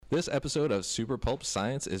This episode of Super Pulp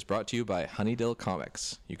Science is brought to you by Honeydill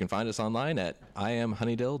Comics. You can find us online at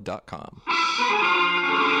iamhoneydill.com.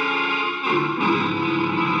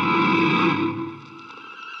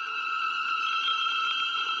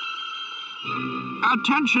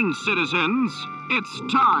 Attention, citizens. It's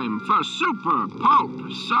time for Super Pulp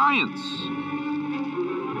Science.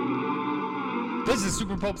 This is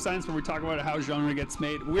Super Pulp Science, where we talk about how genre gets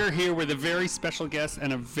made. We're here with a very special guest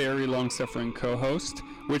and a very long-suffering co-host.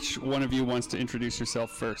 Which one of you wants to introduce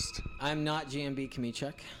yourself first? I'm not GMB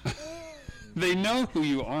Kamichuk. They know who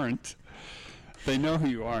you aren't.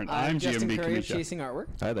 I'm Justin GMB Curry of Kamichuk. Chasing Artwork.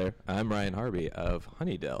 Hi there. I'm Ryan Harvey of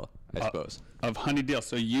Honeydill, I suppose. Of Honeydill.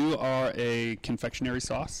 So you are a confectionery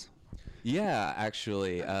sauce? Yeah,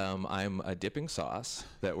 actually, I'm a dipping sauce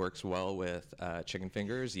that works well with chicken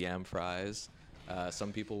fingers, yam fries.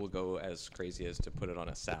 Some people will go as crazy as to put it on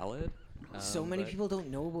a salad. So many people don't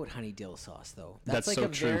know about honey dill sauce, though. That's like so a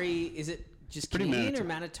true. very. Is it just pretty Canadian or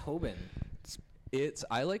Manitoban?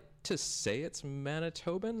 I like to say it's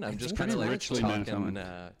Manitoban. I'm just think kind of it's like richly talking,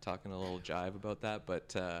 Manitoban. talking a little jive about that,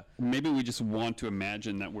 but Maybe we just want to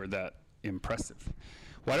imagine that we're that impressive.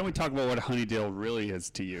 Why don't we talk about what Honeydill really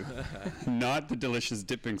is to you? Not the delicious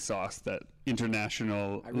dipping sauce that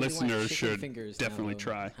international I really want listeners chicken should fingers definitely now,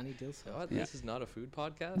 try. Honey dill sauce. oh, this is not a food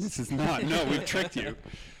podcast. This is not. No, we've tricked you.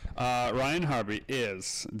 Ryan Harvey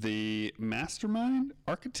is the mastermind,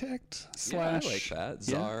 architect slash I like that.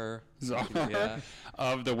 Czar. czar Yeah.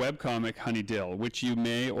 of the webcomic Honeydill, which you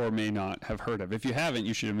may or may not have heard of. If you haven't,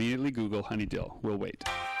 you should immediately Google Honeydill. We'll wait.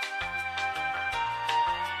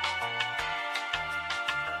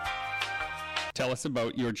 Tell us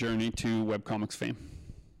about your journey to webcomics fame.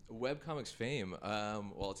 Webcomics fame.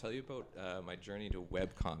 Well, I'll tell you about my journey to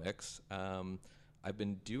webcomics. I've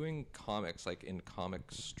been doing comics like in comic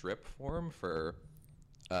strip form for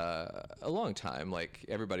a long time. Like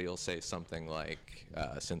everybody will say something like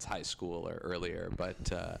since high school or earlier,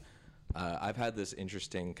 but I've had this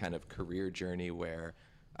interesting kind of career journey where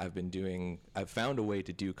I've found a way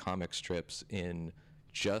to do comic strips in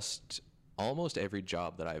just almost every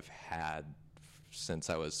job that I've had since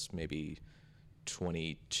I was maybe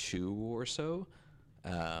 22 or so.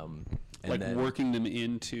 Like working them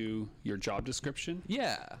into your job description?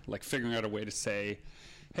 Yeah. Like figuring out a way to say,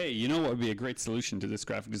 hey, you know what would be a great solution to this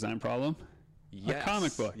graphic design problem? Yes. A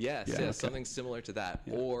comic book. Yes, Yeah, yes, okay. something similar to that.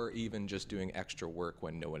 Or even just doing extra work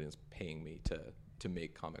when no one is paying me to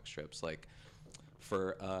make comic strips. Like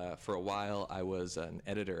for a while, I was an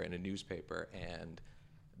editor in a newspaper, and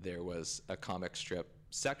there was a comic strip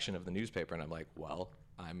section of the newspaper, and I'm like, well,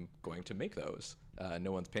 I'm going to make those.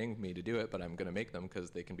 No one's paying me to do it, but I'm going to make them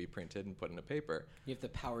because they can be printed and put in a paper. You have the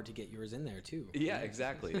power to get yours in there too. Yeah,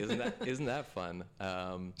 exactly. Isn't that fun?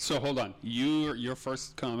 So hold on. Your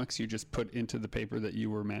first comics you just put into the paper that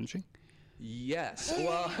you were managing? Yes.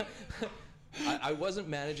 Well, I wasn't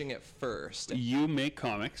managing at first. You make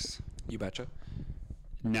comics You betcha.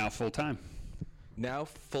 now full time. Now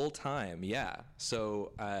full time, yeah.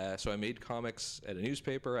 So I made comics at a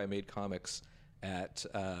newspaper. I made comics at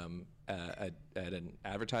an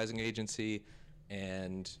advertising agency,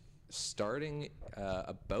 and starting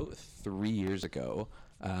about 3 years ago,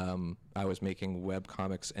 I was making web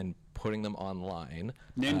comics and putting them online.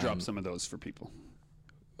 Name drop some of those for people.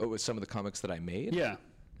 It was some of the comics that I made. Yeah.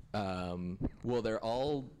 Well, they're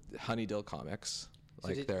all Honeydill comics. So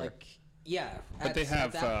Like did, they're. yeah. But they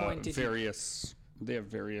have at that point, did you- various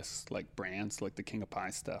like brands, like the King of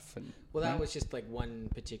Pie stuff, and well, that was just like one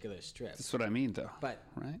particular strip. that's what I mean, though. But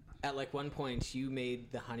right? at like one point, you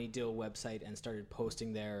made the Honey Dill website and started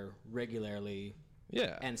posting there regularly,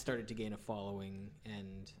 Yeah. and started to gain a following.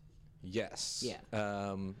 And Yes.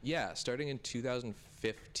 Yeah. Starting in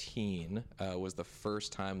 2015 was the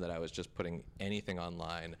first time that I was just putting anything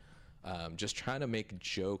online, just trying to make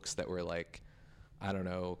jokes that were like, I don't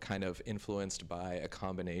know, kind of influenced by a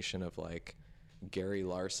combination of like Gary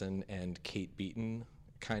Larson and Kate Beaton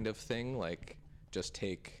kind of thing. Like just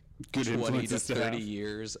take Good 20 to influences to 30 have.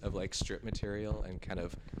 years of like strip material and kind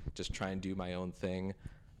of just try and do my own thing.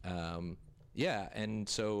 Yeah, and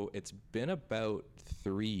so it's been about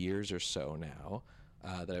 3 years or so now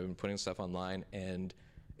that I've been putting stuff online, and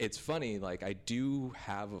it's funny, like I do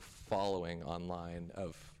have a following online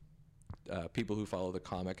of people who follow the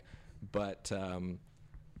comic, but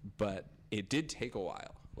it did take a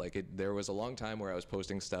while. Like there was a long time where I was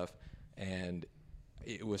posting stuff, and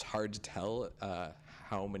it was hard to tell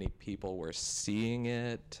how many people were seeing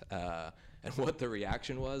it and what the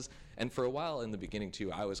reaction was. And for a while in the beginning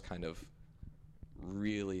too, I was kind of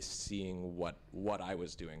really seeing what I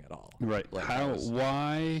was doing at all. Right. Like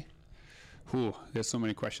Why? There's so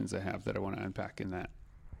many questions I have that I want to unpack in that.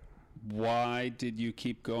 why did you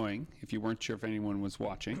keep going if you weren't sure if anyone was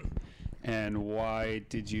watching? And why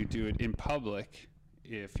did you do it in public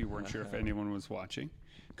if you weren't sure if anyone was watching?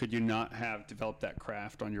 Could you not have developed that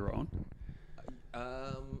craft on your own?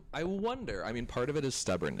 I wonder. I mean, part of it is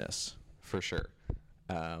stubbornness, for sure.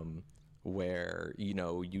 Where you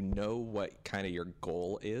know what kind of your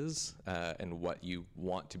goal is and what you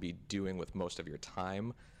want to be doing with most of your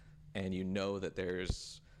time, and you know that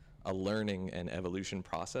there's a learning and evolution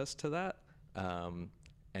process to that.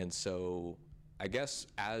 And so I guess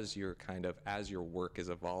as your work is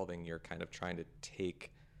evolving, you're kind of trying to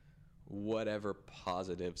take whatever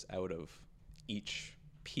positives out of each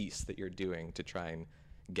piece that you're doing to try and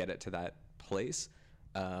get it to that place.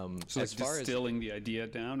 So as like far distilling the idea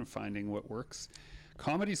down and finding what works.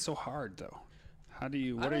 Comedy's so hard, though.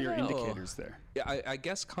 What are your indicators there? Yeah, I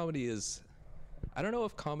guess comedy is, I don't know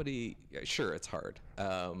if comedy, sure, it's hard.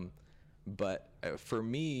 But for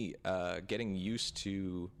me, getting used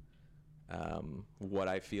to what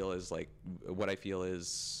I feel is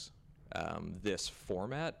this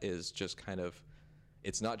format is just kind of,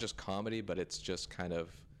 it's not just comedy, but it's just kind of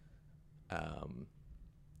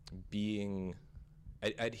being,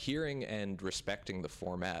 adhering and respecting the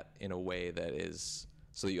format in a way that is,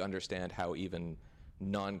 so that you understand how even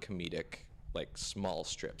non-comedic, like small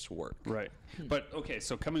strips work. Right. But okay,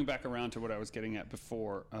 so coming back around to what I was getting at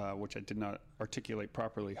before, which I did not articulate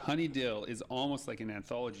properly, Honey Dill is almost like an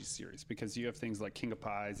anthology series because you have things like King of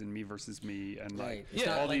Pies and Me Versus Me and Right. It's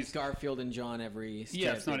not like Garfield and John every strip.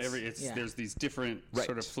 Yeah, it's not every, there's these different Right.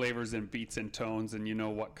 sort of flavors and beats and tones, and you know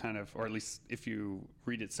what kind of, or at least if you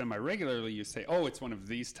read it semi-regularly, you say, oh, it's one of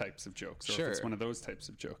these types of jokes, or if it's Sure. one of those types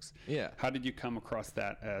of jokes. Yeah. How did you come across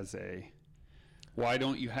that as why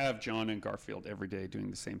don't you have John and Garfield every day doing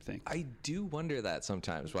the same thing? I do wonder that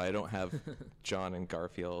sometimes, why I don't have John and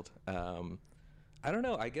Garfield. I don't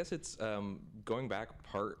know. I guess it's going back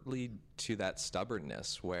partly to that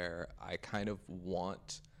stubbornness where I kind of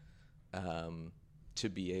want to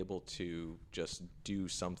be able to just do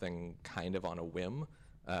something kind of on a whim,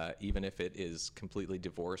 even if it is completely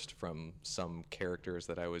divorced from some characters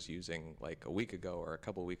that I was using like a week ago or a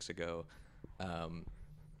couple weeks ago.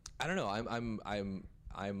 I don't know.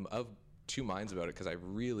 I'm of two minds about it because I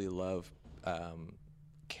really love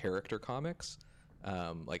character comics.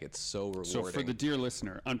 Like it's so rewarding. So for the dear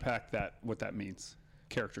listener, unpack what that means.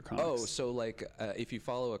 Character comics. Oh, so like if you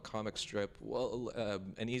follow a comic strip, well,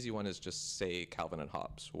 an easy one is just say Calvin and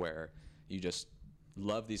Hobbes, where you just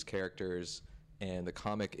love these characters, and the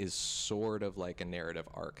comic is sort of like a narrative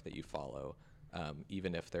arc that you follow,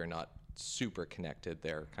 even if they're not super connected.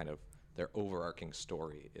 They're kind of their overarching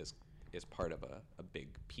story is part of a big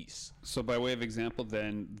piece. So by way of example,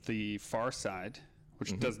 then the Far Side,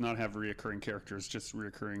 which does not have reoccurring characters, just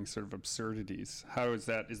reoccurring sort of absurdities. How is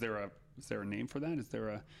that? Is there a name for that? Is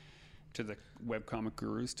there to the webcomic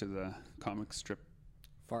gurus, to the comic strip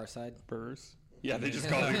Far Side. burrs? Yeah, they just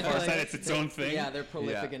call it Far Side. It's its own thing. Yeah, they're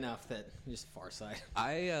prolific enough that just Far Side.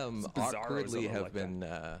 I Bizarros awkwardly that have like been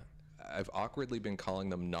I've awkwardly been calling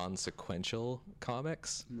them non-sequential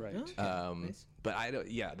comics. Right. Nice. But I don't.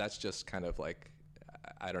 Yeah, that's just kind of like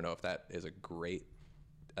I don't know if that is a great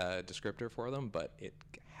descriptor for them, but it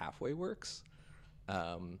halfway works.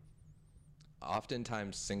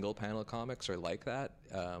 Oftentimes, single panel comics are like that,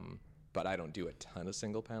 but I don't do a ton of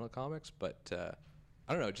single panel comics. But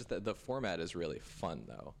I don't know. Just the format is really fun,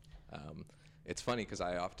 though. It's funny because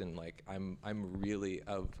I often I'm really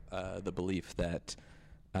of the belief that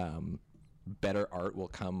better art will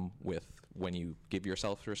come with when you give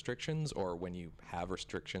yourself restrictions or when you have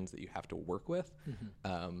restrictions that you have to work with.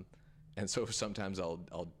 And so sometimes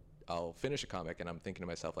I'll finish a comic and I'm thinking to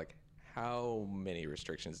myself, like, how many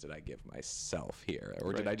restrictions did I give myself here?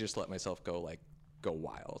 Or did I just let myself go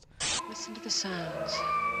wild? Listen to the sounds.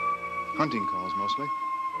 Hunting calls, mostly.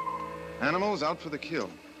 Animals out for the kill.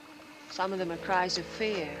 Some of them are cries of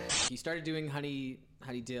fear. You started doing Honey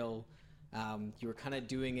Dill. You were kind of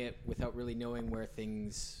doing it without really knowing where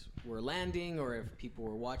things were landing or if people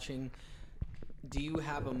were watching. Do you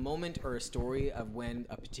have a moment or a story of when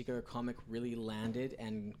a particular comic really landed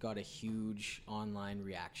and got a huge online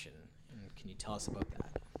reaction? And can you tell us about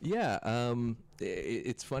that? Yeah,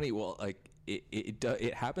 it's funny. Well, like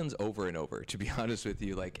it happens over and over. To be honest with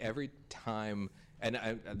you, like every time, and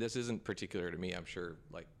this isn't particular to me. I'm sure,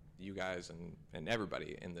 like you guys and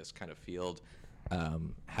everybody in this kind of field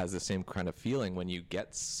has the same kind of feeling when you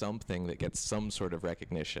get something that gets some sort of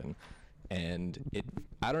recognition. And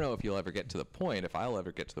I don't know if you'll ever get to the point, if I'll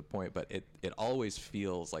ever get to the point, but it always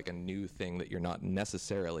feels like a new thing that you're not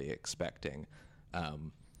necessarily expecting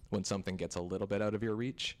when something gets a little bit out of your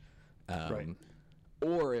reach. Right.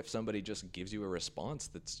 or if somebody just gives you a response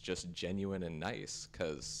that's just genuine and nice,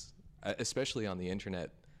 because especially on the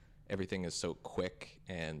internet, everything is so quick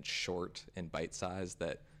and short and bite-sized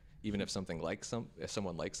that even if someone likes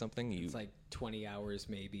something, It's like 20 hours,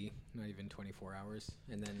 maybe not even 24 hours,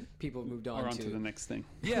 and then people moved on Or on to to the next thing.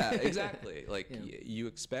 yeah, exactly. Like Yeah. you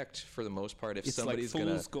expect for the most part, if It's somebody's like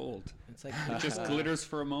gonna fool's gold. It's like It just glitters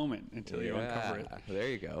for a moment until you uncover it. There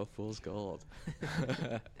you go, fool's gold.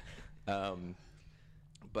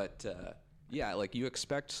 Yeah, like you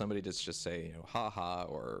expect somebody to just say, you know, haha,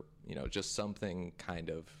 or, you know, just something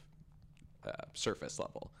kind of surface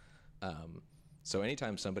level. So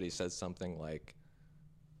anytime somebody says something like,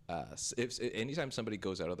 anytime somebody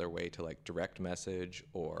goes out of their way to like direct message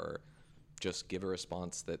or just give a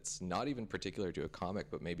response that's not even particular to a comic,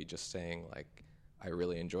 but maybe just saying like, I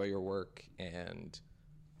really enjoy your work and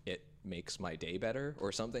it makes my day better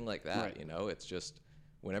or something like that, Right. you know, it's just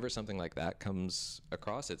whenever something like that comes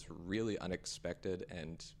across, it's really unexpected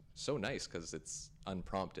and so nice because it's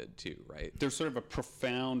unprompted too, right? There's sort of a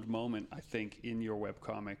profound moment, I think, in your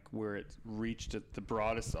webcomic where it reached the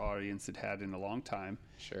broadest audience it had in a long time.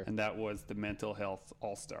 Sure. And that was the mental health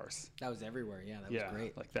all-stars. that was everywhere. Yeah, that was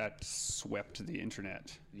great. Like that swept the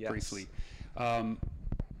internet Yes. briefly.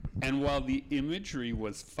 And while the imagery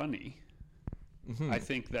was funny, I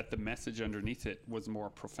think that the message underneath it was more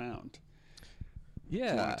profound. Do you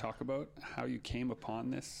Yeah. want to talk about how you came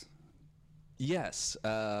upon this? Yes,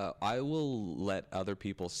 I will let other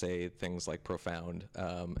people say things like profound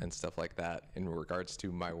and stuff like that in regards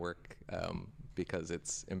to my work because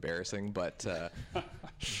it's embarrassing. But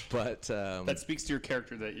That speaks to your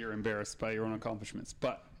character that you're embarrassed by your own accomplishments,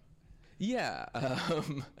 but yeah,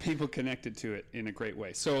 people connected to it in a great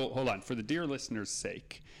way. So hold on, for the dear listener's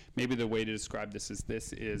sake, maybe the way to describe this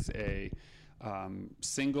is a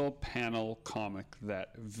single panel comic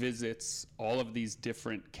that visits all of these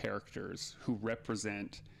different characters who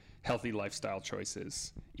represent healthy lifestyle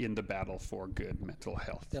choices in the battle for good mental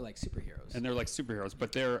health. They're like superheroes. And they're like superheroes,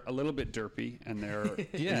 but they're a little bit derpy, and they're,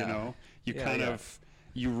 Yeah. you know, you Yeah, kind yeah. of,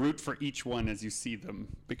 you root for each one as you see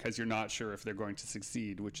them because you're not sure if they're going to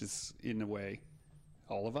succeed, which is, in a way,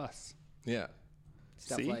 all of us. yeah.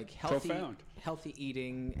 Stuff See? like Profound. healthy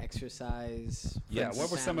eating, exercise. Yeah, friends what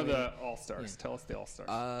were and some of family. the all-stars? Yeah. Tell us the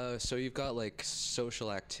all-stars. So you've got like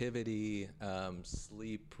social activity,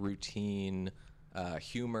 sleep routine,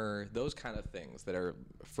 humor, those kind of things that are,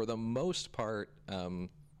 for the most part,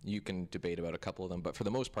 you can debate about a couple of them, but for the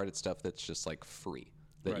most part, it's stuff that's just like free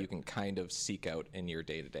that Right. you can kind of seek out in your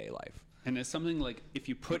day-to-day life. And it's something like, if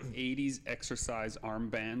you put 80s exercise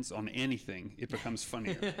armbands on anything, it becomes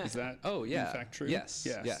funnier. Is that Oh yeah, in fact true? Yes.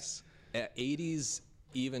 80s,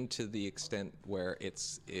 even to the extent where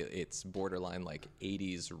it's borderline like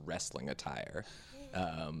 80s wrestling attire.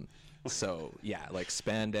 So yeah, like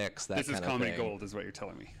spandex, that This is kind of comedy thing. gold is what you're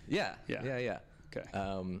telling me. Yeah, Yeah. yeah.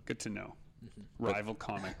 Okay. Good to know. Rival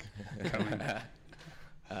comic coming.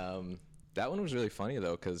 That one was really funny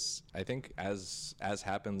though, because I think as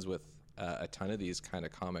happens with a ton of these kind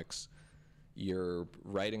of comics, you're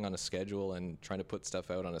writing on a schedule and trying to put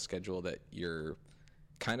stuff out on a schedule that you're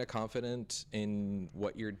kind of confident in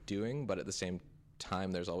what you're doing, but at the same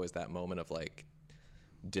time, there's always that moment of like,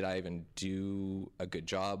 did I even do a good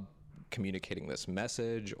job communicating this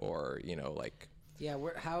message, or you know, like. Yeah,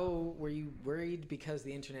 how were you worried because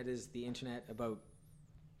the internet is the internet about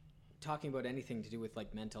talking about anything to do with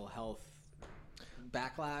like mental health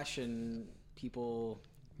backlash and people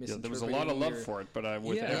Yeah, misinterpreting? there was a lot of love your- for it, but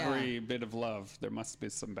with Yeah. every bit of love, there must be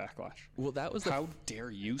some backlash. Well, that was the How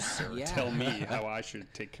dare you, sir, Yeah. tell me how I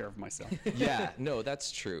should take care of myself? Yeah, no,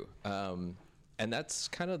 that's true. And that's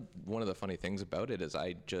kind of one of the funny things about it is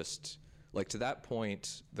I just, like, to that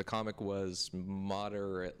point, the comic was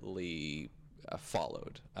moderately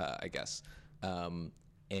followed, I guess.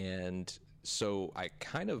 And so I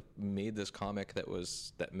kind of made this comic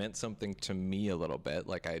that meant something to me a little bit.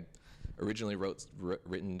 Like I originally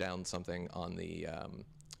written down something on the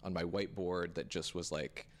on my whiteboard that just was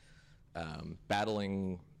like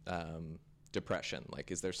battling depression.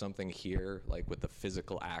 Like, is there something here, like with the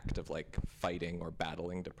physical act of like fighting or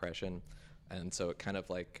battling depression? And so it kind of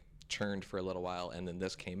like churned for a little while, and then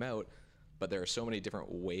this came out. But there are so many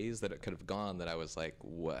different ways that it could have gone that I was like,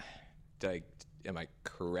 what? Am I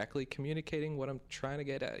correctly communicating what I'm trying to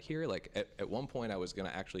get at here? Like at one point I was going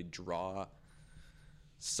to actually draw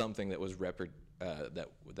something that was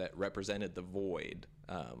that represented the void,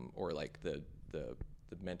 or like the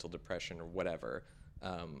mental depression or whatever.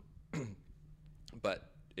 But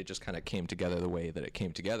it just kind of came together the way that it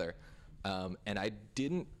came together. And I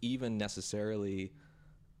didn't even necessarily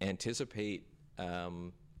anticipate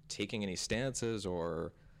taking any stances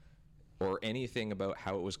or anything about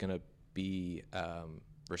how it was going to be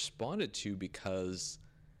responded to, because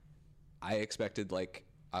I expected like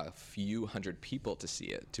a few hundred people to see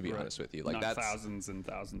it, to be honest with you. Like Not that's thousands and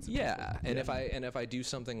thousands of yeah. people. And if I do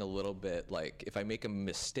something a little bit, like if I make a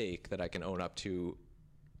mistake that I can own up to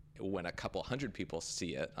when a couple hundred people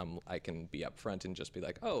see it, I can be upfront and just be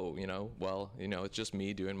like, oh, it's just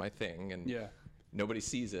me doing my thing, and nobody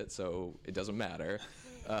sees it, so it doesn't matter.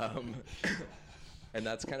 And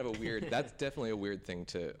that's kind of that's definitely a weird thing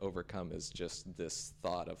to overcome, is just this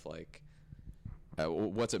thought of like,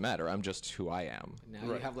 what's it matter? I'm just who I am. Now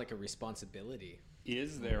you have like a responsibility.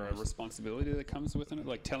 Is there a responsibility that comes with it?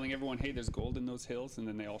 Like telling everyone, hey, there's gold in those hills, and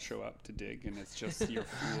then they all show up to dig, and it's just your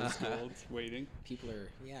fool's gold waiting? People are,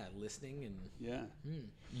 listening and... Yeah.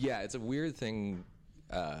 Yeah, it's a weird thing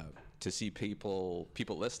to see people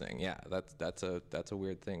listening. Yeah, that's a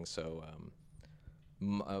weird thing. So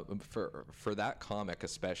for that comic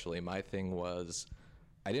especially, my thing was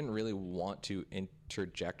I didn't really want to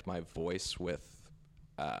interject my voice with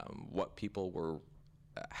what people were,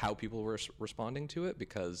 how people were responding to it,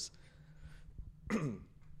 because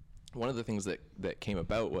one of the things that came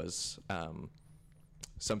about was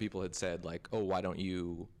some people had said like, oh, why don't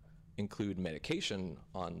you include medication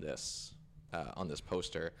on this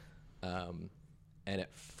poster? And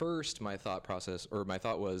at first my thought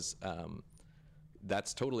was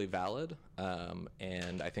that's totally valid,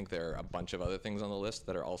 and I think there are a bunch of other things on the list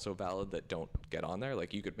that are also valid that don't get on there.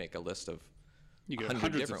 Like you could make a list of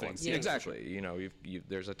 100 different ones. Yeah, exactly. Sure.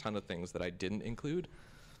 There's a ton of things that I didn't include,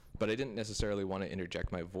 but I didn't necessarily want to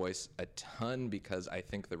interject my voice a ton, because I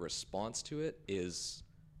think the response to it is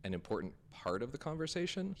an important part of the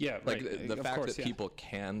conversation. Yeah, like right. the fact that people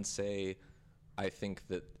can say, I think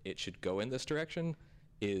that it should go in this direction,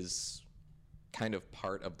 is kind of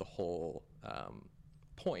part of the whole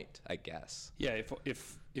point, I guess. Yeah,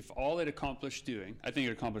 if all it accomplished doing, I think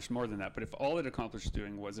it accomplished more than that, but if all it accomplished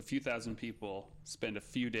doing was a few thousand people spend a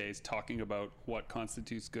few days talking about what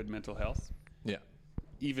constitutes good mental health, yeah,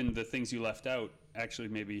 even the things you left out actually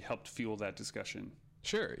maybe helped fuel that discussion.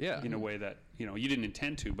 Sure, yeah. In a way that, you didn't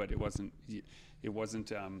intend to, but it wasn't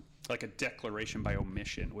like a declaration by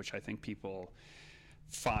omission, which I think people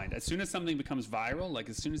find. As soon as something becomes viral, like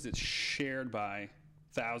as soon as it's shared by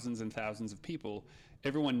thousands and thousands of people,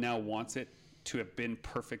 everyone now wants it to have been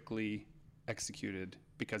perfectly executed,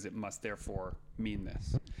 because it must therefore mean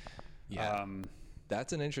this. Yeah.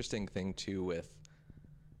 That's an interesting thing too with,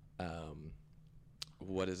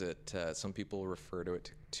 what is it? Some people refer to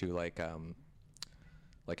it to like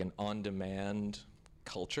an on-demand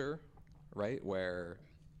culture, right? Where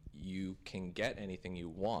you can get anything you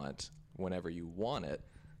want whenever you want it.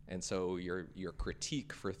 And so your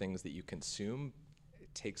critique for things that you consume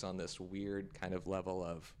takes on this weird kind of level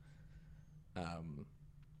of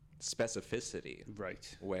specificity,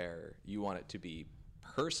 right? Where you want it to be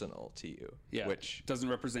personal to you, which doesn't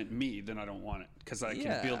represent me, then I don't want it, because I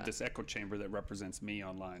can build this echo chamber that represents me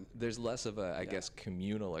online. There's less of a, I guess,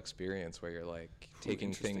 communal experience where you're like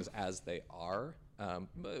taking things as they are.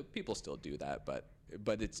 People still do that, but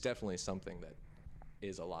it's definitely something that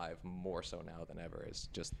is alive more so now than ever, is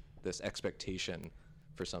just this expectation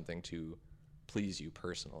for something to please you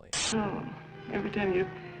personally. Oh, every time you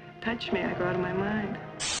touch me, I go out of my mind.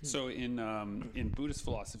 So in Buddhist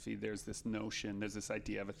philosophy, there's this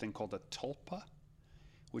idea of a thing called a tulpa,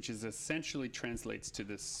 which is essentially translates to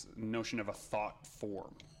this notion of a thought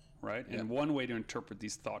form, right? And one way to interpret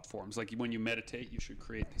these thought forms, like when you meditate, you should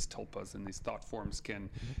create these tulpas, and these thought forms can,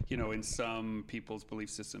 in some people's belief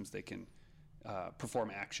systems, they can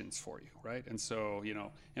perform actions for you, right? And so,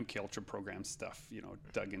 MK Ultra program stuff,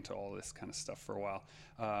 dug into all this kind of stuff for a while.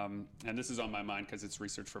 And this is on my mind because it's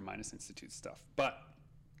research for Midas Institute stuff. But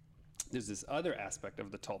there's this other aspect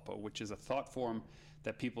of the tulpa, which is a thought form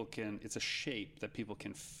that it's a shape that people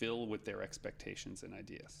can fill with their expectations and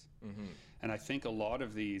ideas. Mm-hmm. And I think a lot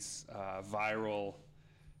of these viral,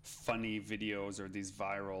 funny videos, or these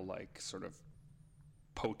viral, like, sort of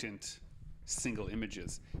potent single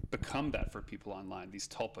images become that for people online. These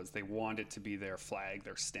tulpas, they want it to be their flag,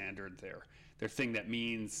 their standard, their thing that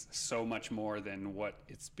means so much more than what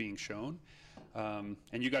it's being shown. And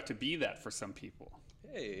you got to be that for some people.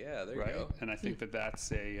 Hey, yeah, there right? you go. And I think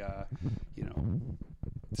that's a,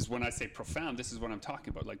 this is when I say profound, this is what I'm talking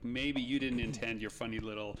about. Like, maybe you didn't intend your funny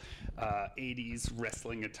little 80s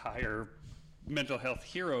wrestling attire mental health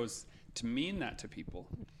heroes to mean that to people.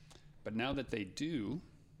 But now that they do,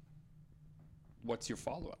 what's your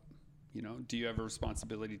follow-up? Do you have a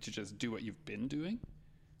responsibility to just do what you've been doing,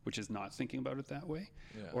 which is not thinking about it that way?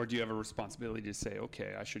 Yeah. Or do you have a responsibility to say,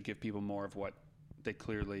 okay, I should give people more of what they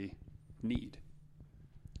clearly need.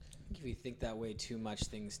 If you think that way too much,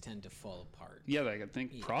 things tend to fall apart. Yeah, I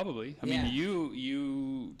think probably. I mean,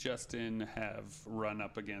 you, Justin, have run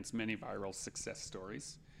up against many viral success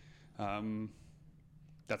stories.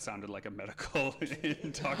 That sounded like a medical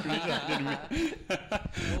talk.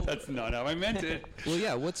 That's not how I meant it. Well,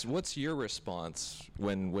 yeah. What's your response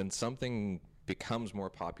when something becomes more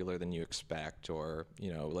popular than you expect, or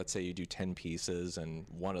let's say you do 10 pieces and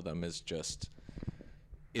one of them is just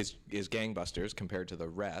is gangbusters compared to the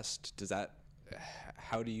rest?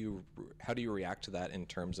 How do you react to that in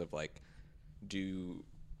terms of like,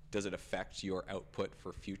 does it affect your output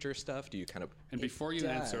for future stuff? Do you kind of... And before you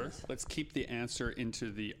answer, let's keep the answer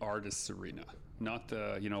into the artist's arena, not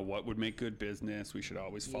the, what would make good business. We should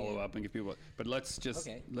always follow up and give people... But let's just,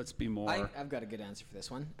 let's be more... I've got a good answer for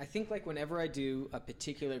this one. I think like whenever I do a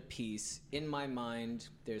particular piece, in my mind,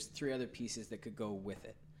 there's 3 other pieces that could go with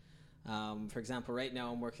it. For example, right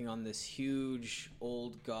now I'm working on this huge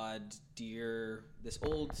old god deer, it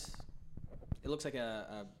looks like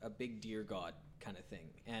a big deer god kind of thing,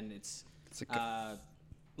 and it's like a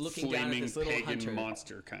looking down at this little pagan hunter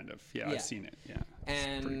monster kind of. Yeah, I've seen it. Yeah,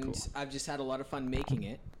 and cool. I've just had a lot of fun making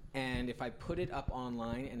it. And if I put it up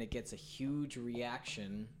online and it gets a huge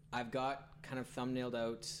reaction, I've got kind of thumbnailed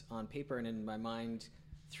out on paper and in my mind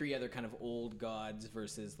 3 other kind of old gods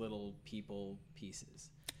versus little people pieces.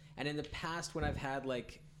 And in the past, when I've had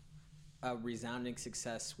like a resounding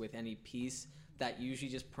success with any piece, that usually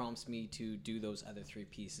just prompts me to do those other 3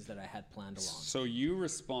 pieces that I had planned along. So you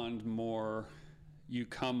respond more, you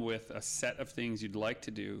come with a set of things you'd like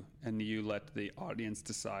to do, and you let the audience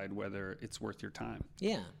decide whether it's worth your time.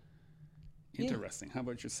 Yeah. Interesting. Yeah. How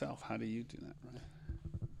about yourself? How do you do that, Ryan?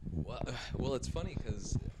 Well, it's funny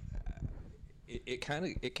because it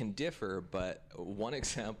can differ, but one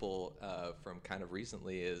example from kind of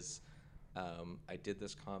recently is I did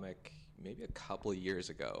this comic maybe a couple of years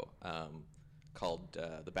ago called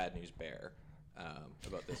The Bad News Bear,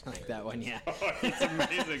 about this bear. Like that one, yeah. Oh, it's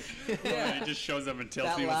amazing. Yeah. He just shows up and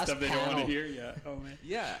tells people stuff they don't want to hear. Yeah. Oh man.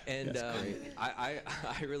 Yeah, and I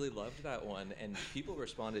really loved that one, and people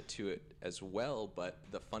responded to it as well. But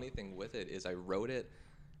the funny thing with it is I wrote it,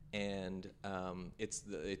 and it's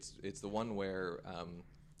the one where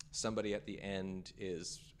somebody at the end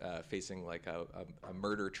is facing like a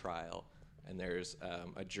murder trial, and there's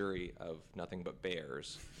a jury of nothing but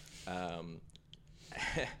bears.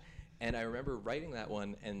 And I remember writing that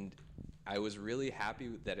one, and I was really happy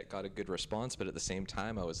that it got a good response, but at the same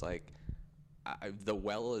time I was like, the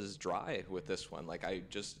well is dry with this one. Like I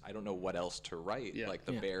don't know what else to write. Yeah. Like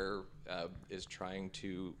the bear is trying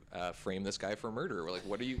to frame this guy for murder. We're like,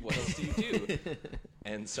 what else do you do?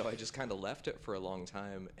 And so I just kind of left it for a long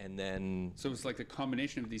time, and then... So it was like the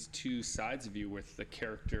combination of these 2 sides of you, with the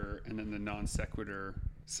character and then the non sequitur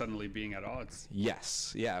suddenly being at odds.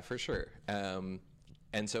 Yes, yeah, for sure.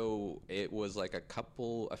 And so it was like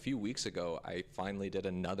a few weeks ago, I finally did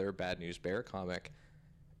another Bad News Bear comic,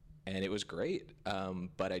 and it was great.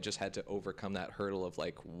 But I just had to overcome that hurdle of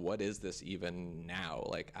like, what is this even now?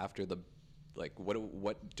 Like after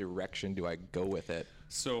what direction do I go with it?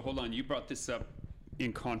 So hold on, you brought this up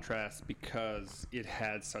in contrast because it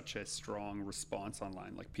had such a strong response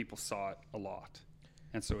online. Like people saw it a lot,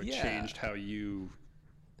 and so it changed how you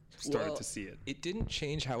started to see it. It didn't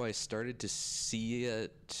change how I started to see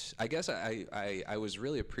it. I guess I was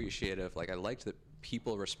really appreciative. Like I liked that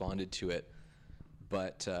people responded to it,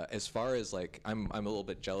 but as far as like, I'm a little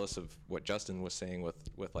bit jealous of what Justin was saying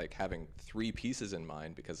with like having 3 pieces in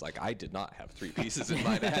mind, because like I did not have 3 pieces in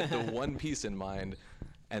mind. I had the 1 piece in mind,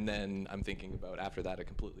 and then I'm thinking about after that a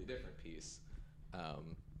completely different piece.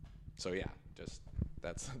 So yeah, just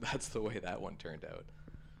that's the way that one turned out.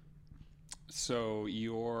 So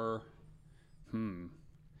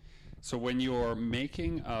so when you're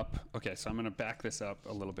making up, okay, so I'm going to back this up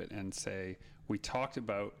a little bit and say, we talked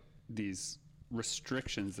about these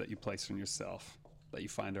restrictions that you place on yourself that you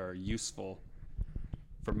find are useful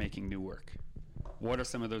for making new work. What are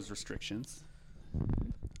some of those restrictions?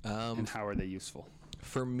 And how are they useful?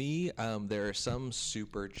 For me, there are some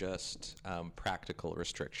super just practical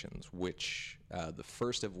restrictions, which the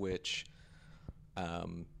first of which,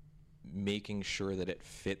 making sure that it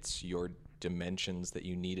fits your dimensions that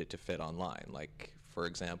you need it to fit online. Like, for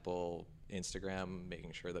example, Instagram,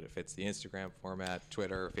 making sure that it fits the Instagram format,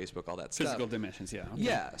 Twitter, Facebook, all that stuff. Physical dimensions, yeah. Okay.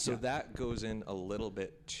 Yeah, so that goes in a little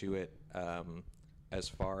bit to it, as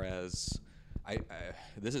far as...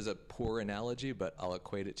 this is a poor analogy, but I'll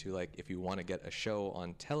equate it to like if you want to get a show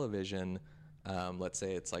on television, let's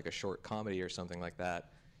say it's like a short comedy or something like that,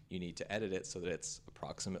 you need to edit it so that it's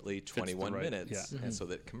approximately 21 right- minutes, yeah. and so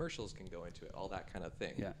that commercials can go into it, all that kind of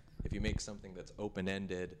thing. Yeah. If you make something that's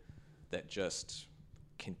open-ended, that just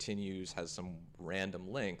continues, has some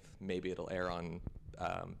random length, maybe it'll air on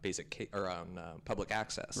public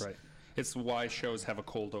access. Right. It's why shows have a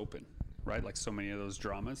cold open, right? Like so many of those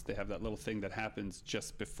dramas, they have that little thing that happens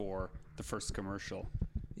just before the first commercial,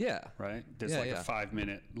 Yeah. right? There's Yeah, like yeah. a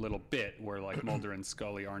 5-minute little bit where like Mulder and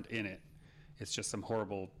Scully aren't in it. It's just some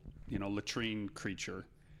horrible, latrine creature.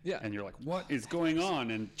 Yeah. And you're like, what is going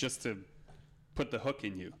on? And just to put the hook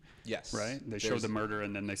in you, Yes. right? They show There's- the murder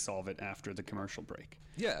and then they solve it after the commercial break.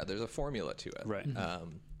 Yeah, there's a formula to it. Right.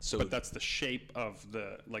 So But that's the shape of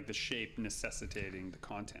the shape necessitating the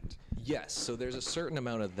content. yes, so there's a certain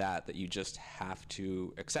amount of that you just have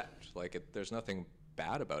to accept. Like, there's nothing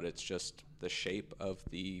bad about it. It's just the shape of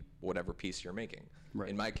the whatever piece you're making. Right.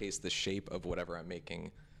 In my case, the shape of whatever I'm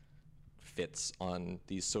making fits on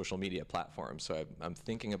these social media platforms. So I'm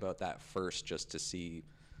thinking about that first, just to see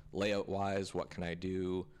layout-wise, what can I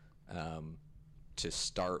do to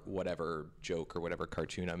start whatever joke or whatever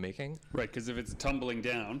cartoon I'm making. Right, because if it's tumbling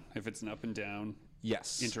down, if it's an up and down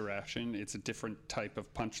Yes. interaction, it's a different type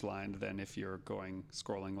of punchline than if you're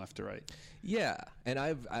scrolling left to right. Yeah, and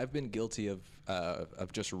I've been guilty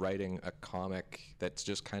of just writing a comic that's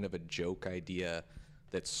just kind of a joke idea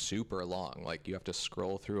that's super long. Like, you have to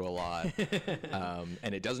scroll through a lot,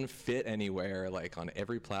 and it doesn't fit anywhere. Like, on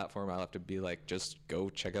every platform, I'll have to be like, just go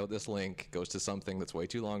check out this link. Goes to something that's way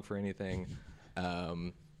too long for anything,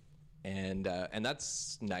 and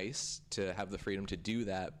that's nice to have the freedom to do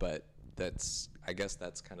that. But I guess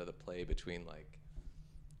that's kind of the play between, like,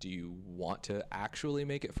 do you want to actually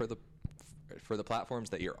make it for the platforms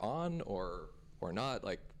that you're on or not?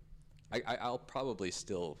 Like, I'll probably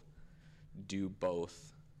still do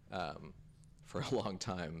both for a long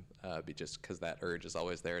time, just because that urge is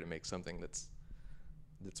always there to make something that's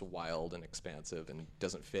wild and expansive and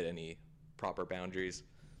doesn't fit any proper boundaries.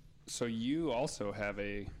 So you also have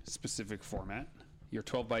a specific format. Your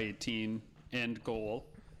 12 by 18 end goal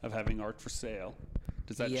of having art for sale.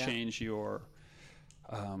 Does that Yeah. change your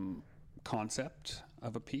concept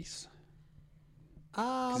of a piece?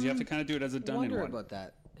 Because you have to kind of do it as a done in wonder one. about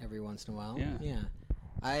that every once in a while. Yeah.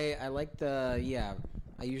 I like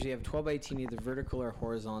I usually have 12 by 18 either vertical or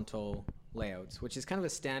horizontal layouts, which is kind of a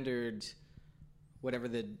standard, whatever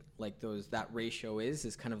that ratio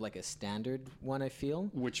is kind of like a standard one, I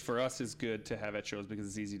feel. Which for us is good to have at shows because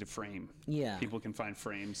it's easy to frame. Yeah. People can find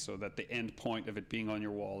frames so that the end point of it being on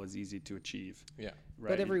your wall is easy to achieve. Yeah. Right?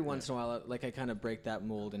 But every once in a while, like, I kind of break that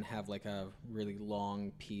mold and have like a really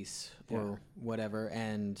long piece or whatever,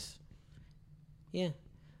 and yeah.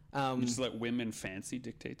 You just let whim and fancy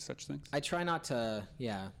dictate such things. I try not to,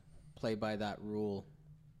 play by that rule.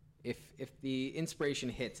 If the inspiration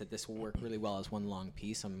hits that this will work really well as one long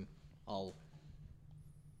piece, I'll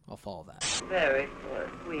follow that. Very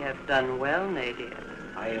good. We have done well, Nadia.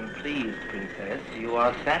 I am pleased, Princess. You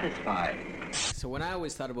are satisfied. So when I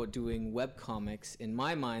always thought about doing webcomics, in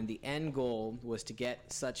my mind, the end goal was to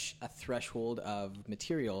get such a threshold of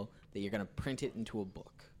material that you're going to print it into a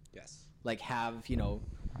book. Yes. Like, have,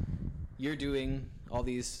 you're doing all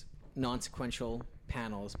these non-sequential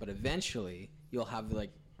panels, but eventually you'll have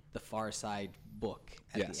like the Far Side book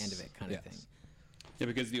at the end of it kind of thing. Yeah,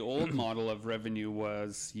 because the old model of revenue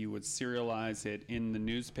was you would serialize it in the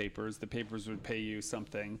newspapers. The papers would pay you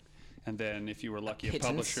something, and then if you were lucky, a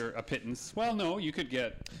publisher, a pittance. Well, no, you could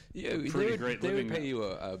get a pretty great living. They would pay you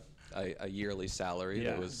a yearly salary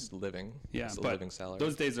that was living. Yeah, was a but living salary.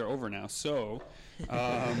 those days are over now. So,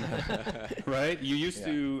 right, you used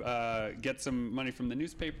to get some money from the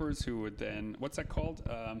newspapers, who would then, what's that called?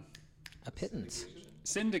 A pittance.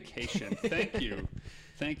 Syndication.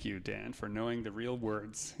 Thank you, Dan, for knowing the real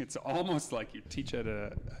words. It's almost like you teach at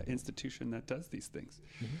an institution that does these things.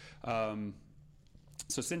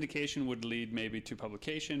 So syndication would lead maybe to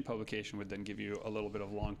publication. Publication would then give you a little bit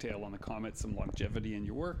of long tail on the comet, some longevity in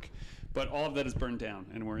your work. But all of that is burned down,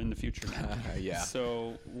 and we're in the future now. Yeah.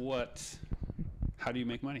 So how do you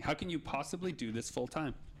make money? How can you possibly do this full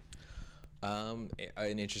time? An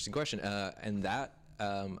interesting question. And that,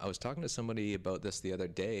 I was talking to somebody about this the other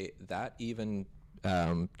day. That even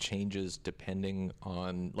changes depending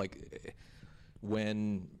on, like,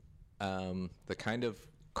 when the kind of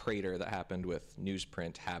crater that happened with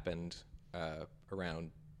newsprint happened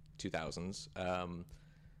around 2000s.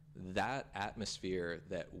 That atmosphere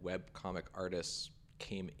that webcomic artists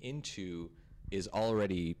came into is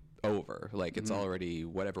already over. Like, it's already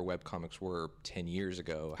whatever webcomics were 10 years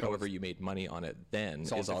ago. However you made money on it then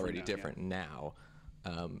is already different now.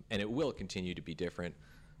 And it will continue to be different.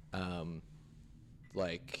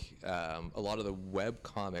 like a lot of the web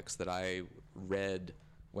comics that I read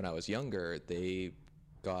when I was younger, they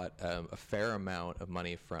got a fair amount of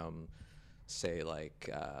money from, say, like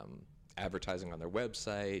advertising on their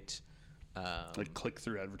website. Like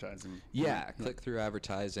click-through advertising. Yeah, click-through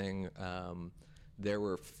advertising. There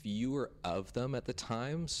were fewer of them at the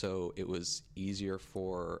time, so it was easier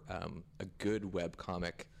for a good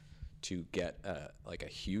webcomic to get like a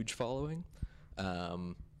huge following.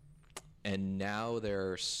 And now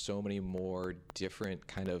there are so many more different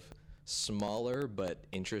kind of smaller but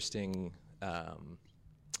interesting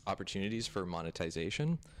opportunities for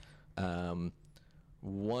monetization.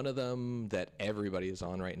 One of them that everybody is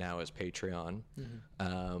on right now is Patreon.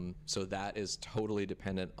 So that is totally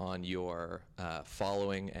dependent on your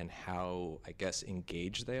following and how, I guess,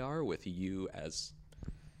 engaged they are with you as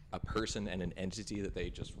a person and an entity that they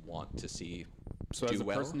just want to see So do as a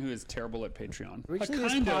well. person who is terrible at Patreon,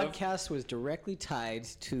 Originally, this podcast was directly tied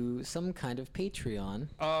to some kind of Patreon.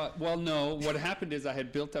 Well, no. What happened is I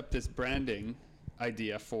had built up this branding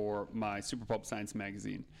idea for my Super Pulp Science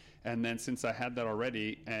magazine. And then since I had that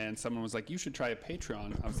already and someone was like, you should try a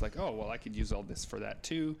Patreon, I was like, oh, well, I could use all this for that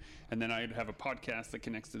too. And then I'd have a podcast that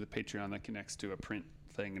connects to the Patreon that connects to a print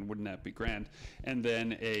thing, and wouldn't that be grand? And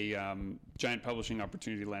then a giant publishing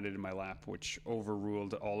opportunity landed in my lap, which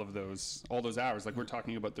overruled all those hours. Like, we're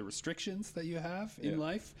talking about the restrictions that you have in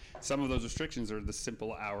life. Some of those restrictions are the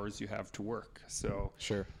simple hours you have to work. So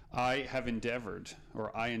Sure. I endeavored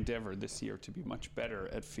this year to be much better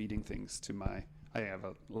at feeding things to I have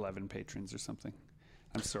 11 patrons or something.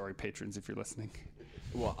 I'm sorry, patrons, if you're listening.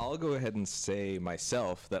 Well, I'll go ahead and say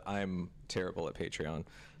myself that I'm terrible at Patreon.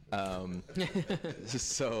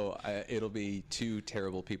 So it'll be two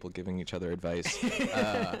terrible people giving each other advice.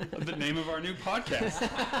 The name of our new podcast.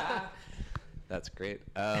 That's great.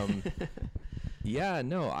 Yeah,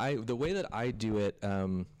 no, the way that I do it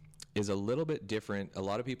is a little bit different. A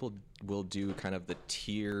lot of people will do kind of the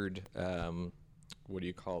tiered, what do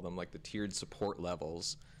you call them? Like the tiered support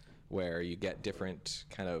levels, where you get different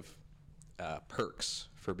kind of perks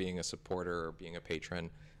for being a supporter or being a patron.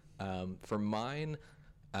 For mine,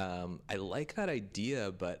 I like that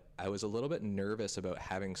idea, but I was a little bit nervous about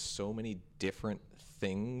having so many different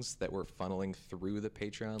things that were funneling through the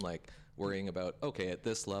Patreon, like worrying about, okay, at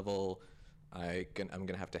this level, I'm going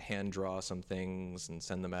to have to hand draw some things and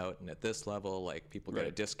send them out. And at this level, like, people get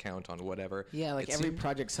a discount on whatever. Yeah, like every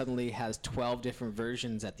project suddenly has 12 different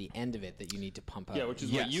versions at the end of it that you need to pump out. Yeah, which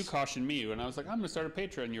is what you cautioned me when I was like, I'm going to start a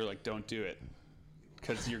Patreon. And you're like, don't do it,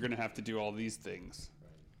 because you're going to have to do all these things.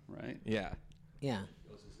 Right? Yeah. Yeah.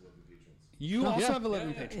 You also have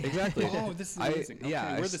 11 patrons. Exactly. Oh, this is amazing.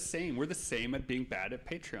 Yeah, we're the same. We're the same at being bad at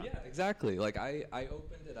Patreon. Yeah, exactly. Like, I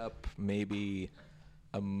opened it up maybe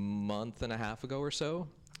a month and a half ago or so,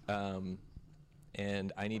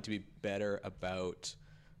 and I need to be better about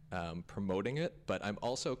promoting it, but I'm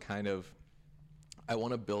also I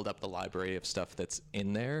want to build up the library of stuff that's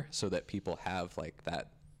in there so that people have like that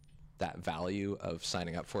value of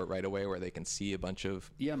signing up for it right away, where they can see a bunch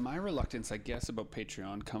of... Yeah, my reluctance, I guess, about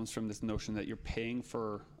Patreon comes from this notion that you're paying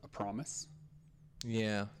for a promise.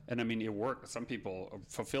 Yeah. And I mean, it works. Some people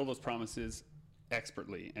fulfill those promises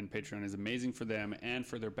expertly, and Patreon is amazing for them and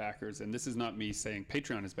for their backers. And this is not me saying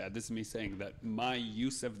Patreon is bad. This is me saying that my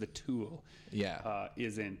use of the tool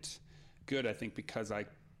isn't good, I think, because I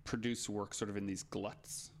produce work sort of in these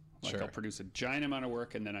gluts. Like, I'll produce a giant amount of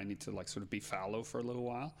work, and then I need to like sort of be fallow for a little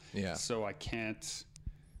while. Yeah. So I can't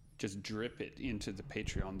just drip it into the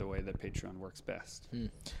Patreon the way that Patreon works best.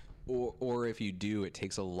 Or if you do, it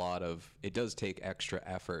does take extra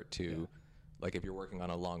effort to, like, if you're working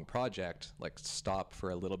on a long project, like, stop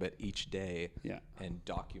for a little bit each day and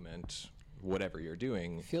document whatever you're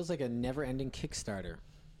doing. It feels like a never-ending Kickstarter.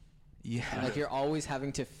 Yeah. Like, you're always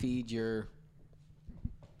having to feed your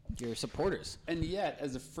supporters. And yet,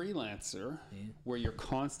 as a freelancer, where you're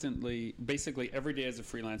constantly, basically every day as a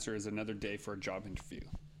freelancer is another day for a job interview.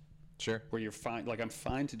 Sure. Where you're fine, like, I'm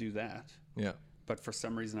fine to do that. Yeah. But for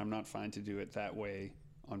some reason, I'm not fine to do it that way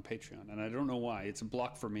on Patreon. And I don't know why. It's a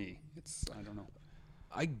block for me. I don't know.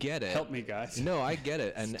 I get it. Help me, guys. No, I get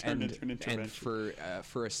it. And and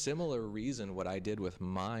for a similar reason, what I did with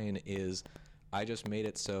mine is I just made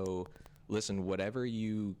it so, listen, whatever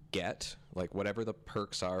you get, like whatever the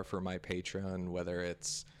perks are for my Patreon, whether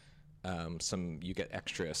it's you get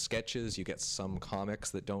extra sketches, you get some comics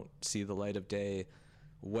that don't see the light of day,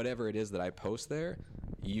 whatever it is that I post there,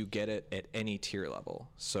 you get it at any tier level.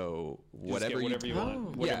 So whatever you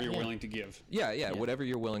want, whatever you're willing to give. Yeah, whatever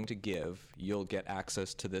you're willing to give, you'll get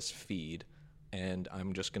access to this feed and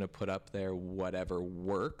I'm just going to put up there whatever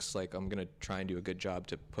works. Like, I'm going to try and do a good job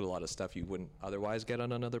to put a lot of stuff you wouldn't otherwise get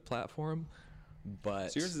on another platform.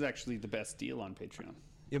 But So yours is actually the best deal on Patreon.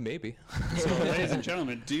 yeah, maybe. So, ladies and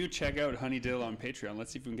gentlemen, do check out Honey Dill on Patreon.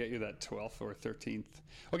 Let's see if we can get you that 12th or 13th.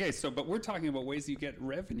 Okay, but we're talking about ways you get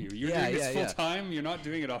revenue. You're doing this full time. You're not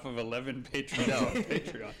doing it off of 11 patrons on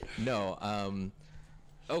Patreon. No.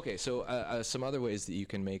 Okay, so some other ways that you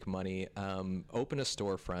can make money. Open a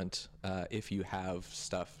storefront if you have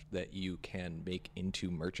stuff that you can make into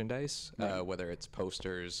merchandise, whether it's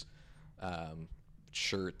posters,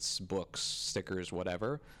 shirts, books, stickers,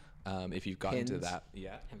 whatever. If you've gotten to that,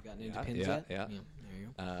 Have gotten into pins yet? Yeah. There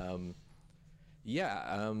you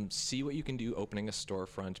go. See what you can do opening a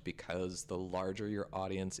storefront, because the larger your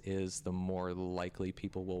audience is, the more likely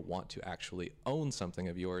people will want to actually own something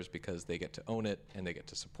of yours, because they get to own it and they get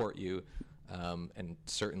to support you. And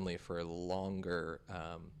certainly for longer,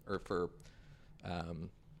 or for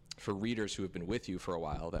readers who have been with you for a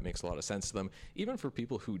while, that makes a lot of sense to them. Even for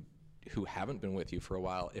people who haven't been with you for a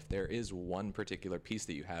while, if there is one particular piece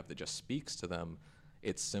that you have that just speaks to them,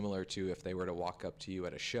 it's similar to if they were to walk up to you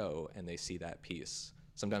at a show and they see that piece.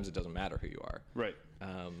 Sometimes it doesn't matter who you are. Right.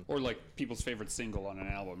 Or like people's favorite single on an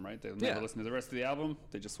album, right? They'll never listen to the rest of the album.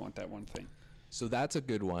 They just want that one thing. So that's a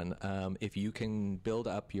good one. If you can build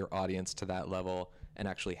up your audience to that level and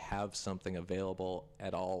actually have something available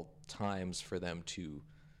at all times for them to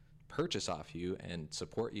purchase off you and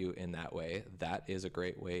support you in that way, that is a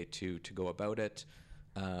great way to go about it.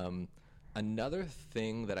 Another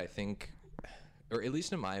thing that I think, or at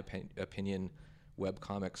least in my opinion,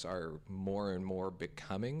 webcomics are more and more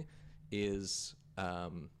becoming, is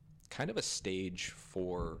kind of a stage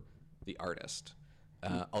for the artist.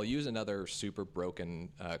 I'll use another super broken,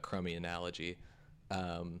 crummy analogy.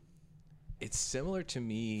 It's similar to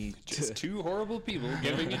me. Just two horrible people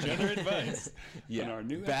giving each other advice. Yeah, on our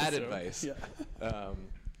new bad episode. advice. Yeah.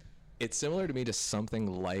 It's similar to me to something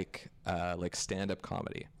like stand-up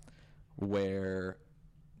comedy, where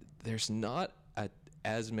there's not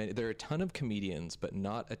as many. There are a ton of comedians, but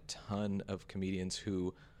not a ton of comedians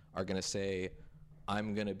who are going to say,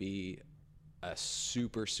 "I'm going to be a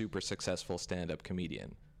super, super successful stand-up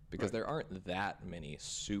comedian." Because there aren't that many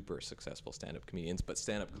super successful stand-up comedians, but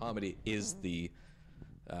stand-up comedy is the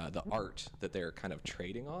art that they're kind of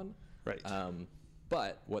trading on. Right.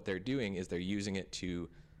 But what they're doing is they're using it to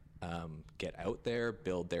get out there,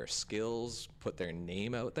 build their skills, put their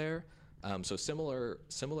name out there. So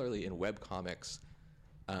similarly in webcomics,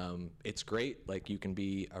 it's great. Like, you can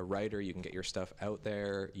be a writer, you can get your stuff out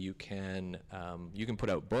there, you can put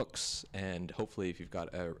out books, and hopefully if you've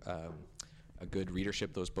got a good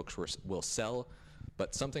readership, those books will sell.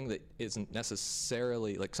 But something that isn't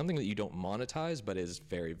necessarily, like, something that you don't monetize but is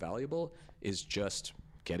very valuable, is just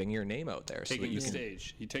getting your name out there. Taking the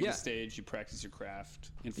stage. You take the stage, you practice your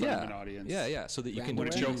craft in front of an audience. Yeah. So that you can. When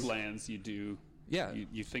a joke lands, you do. Yeah.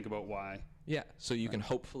 You think about why. Yeah. So you can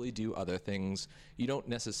hopefully do other things. You don't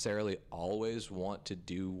necessarily always want to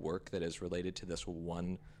do work that is related to this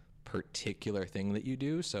one particular thing that you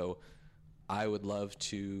do. So I would love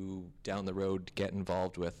to, down the road, get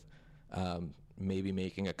involved with maybe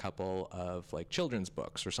making a couple of like children's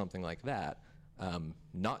books or something like that.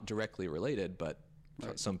 Not directly related, but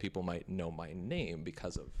some people might know my name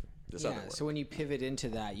because of this other work. So when you pivot into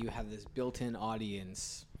that, you have this built-in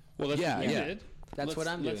audience. Well, that's what you did. That's what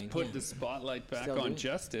I'm doing. Let's put the spotlight back on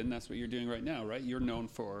Justin. That's what you're doing right now, right? You're known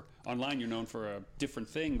for, online, you're known for a different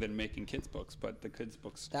thing than making kids' books, but the kids'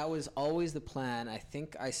 books. That was always the plan. I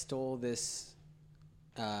think I stole this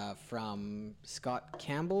from Scott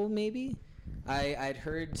Campbell, maybe. I'd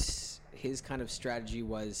heard his kind of strategy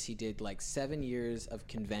was he did like 7 years of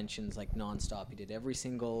conventions, like nonstop. He did every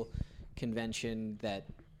single convention that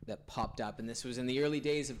popped up, and this was in the early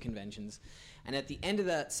days of conventions. And at the end of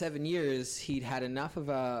that 7 years, he'd had enough of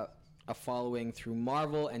a following through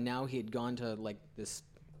Marvel, and now he had gone to like this,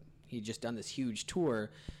 he'd just done this huge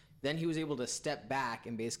tour. Then he was able to step back,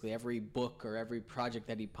 and basically every book or every project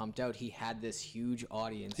that he pumped out, he had this huge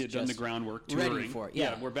audience. He had done the groundwork, touring. Ready for it.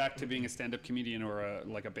 Yeah, we're back to being a stand-up comedian or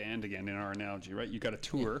like a band again in our analogy, right? You got a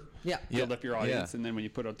tour, build up your audience, and then when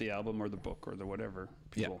you put out the album or the book or the whatever,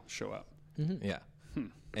 people show up. Mm-hmm. Yeah.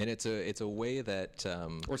 And it's a way that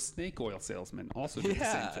or snake oil salesmen also do the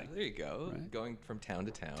same thing. There you go. Right? Going from town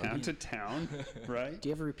to town. Town to town, right? Do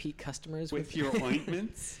you ever repeat customers with your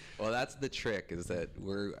ointments? Well, that's the trick, is that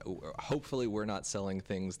hopefully we're not selling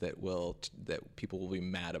things that people will be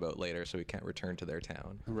mad about later, so we can't return to their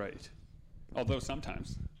town. Right. Although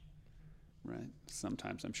sometimes, right?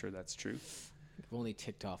 Sometimes I'm sure that's true. I've only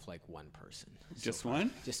ticked off like one person. Just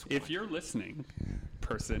one? Just one. If you're listening,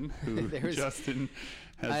 person who There's- Justin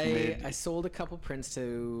has made. I sold a couple prints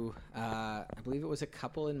to, I believe it was a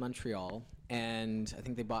couple in Montreal, and I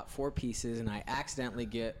think they bought 4 pieces, and I accidentally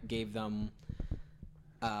gave them,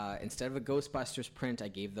 instead of a Ghostbusters print, I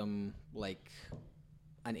gave them like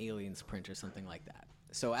an Aliens print or something like that.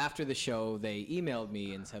 So after the show, they emailed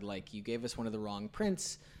me and said, like, you gave us one of the wrong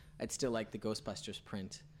prints. I'd still like the Ghostbusters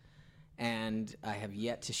print. And I have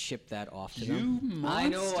yet to ship that off to them. You I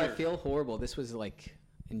know, I monster. feel horrible. This was like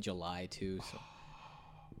in July too. So.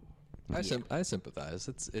 I sympathize.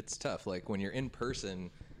 It's tough. Like when you're in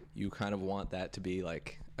person, you kind of want that to be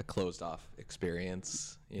like a closed off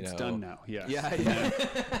experience. You It's know, done now. Yes.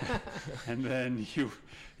 Yeah. And then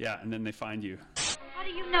and then they find you. How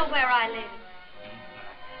do you know where I live?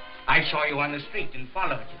 I saw you on the street and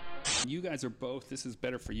followed you. You guys are both. This is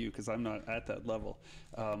better for you because I'm not at that level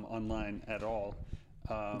online at all.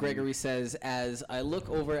 Gregory says, as I look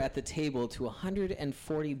over at the table to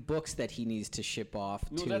 140 books that he needs to ship off.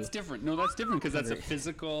 No, to that's different. No, that's different because that's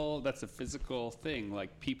a physical thing.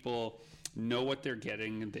 Like people know what they're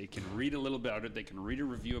getting, and they can read a little about it. They can read a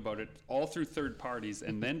review about it, all through third parties,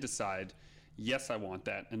 and then decide, yes, I want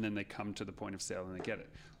that, and then they come to the point of sale and they get it.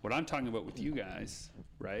 What I'm talking about with you guys,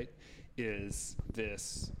 right, is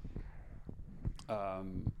this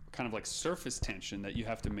kind of like surface tension that you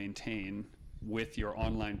have to maintain with your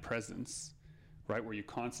online presence, right? Where you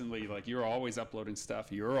constantly, like, you're always uploading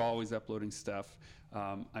stuff.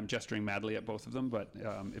 I'm gesturing madly at both of them, but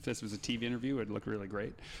if this was a TV interview, it'd look really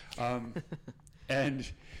great.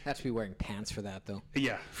 And have to be wearing pants for that, though.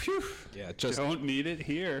 yeah, phew, Yeah, just don't need it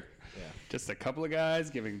here. Yeah. Just a couple of guys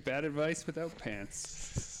giving bad advice without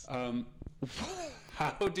pants.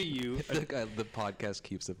 How do you? the podcast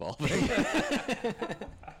keeps evolving.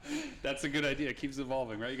 That's a good idea. It keeps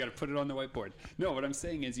evolving, right? You got to put it on the whiteboard. No, what I'm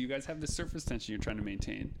saying is you guys have the surface tension you're trying to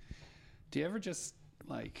maintain. Do you ever just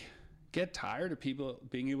like get tired of people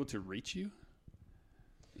being able to reach you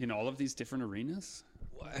in all of these different arenas?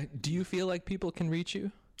 Do you feel like people can reach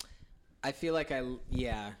you? I feel like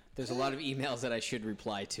there's a lot of emails that I should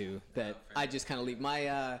reply to that I just kind of leave.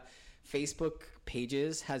 My Facebook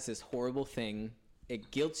pages has this horrible thing. It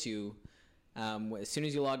guilts you. As soon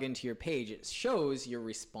as you log into your page, it shows your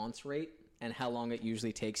response rate and how long it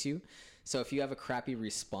usually takes you. So if you have a crappy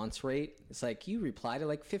response rate, it's like you reply to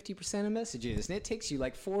like 50% of messages and it takes you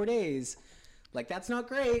like 4 days. Like, that's not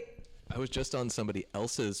great. I was just on somebody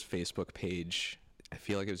else's Facebook page. I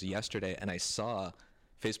feel like it was yesterday, and I saw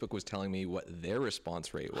Facebook was telling me what their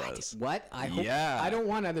response rate was. What? I hope. Yeah. I don't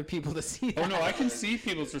want other people to see that. Oh no, I can see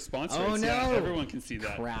people's response rates. Oh, Yeah, no. everyone can see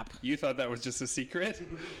that. Crap. You thought that was just a secret?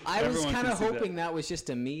 I was Everyone kind can of see that. hoping that was just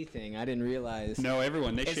a me thing. I didn't realize. No,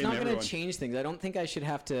 everyone. They It's shame not going everyone. to change things. I don't think I should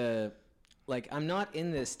have to, like, I'm not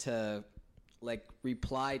in this to, like,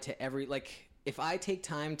 reply to every, like, if I take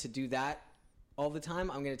time to do that all the time,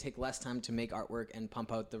 I'm going to take less time to make artwork and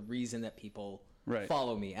pump out the reason that people Right.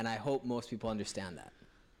 follow me. And I hope most people understand that.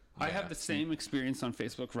 I have the same experience on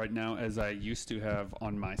Facebook right now as I used to have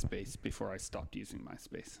on MySpace before I stopped using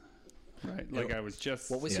MySpace. Right? Like I was just...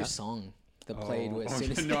 What was your song that played as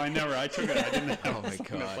soon as... No, I never. I took it. I didn't have Oh my a song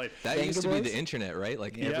to god, play. that Bangor used to be Boys? the internet, right?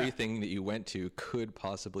 Like Yeah. everything that you went to could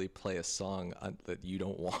possibly play a song that you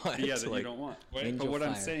don't want. Yeah, that like, you don't want. But Angel what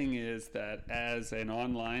I'm Fire. saying is that as an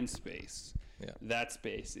online space, Yeah. that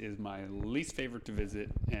space is my least favorite to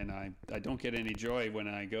visit, and I don't get any joy when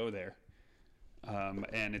I go there.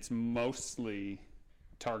 And it's mostly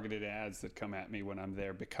targeted ads that come at me when I'm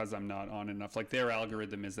there because I'm not on enough. Like their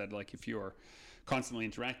algorithm is that like if you're constantly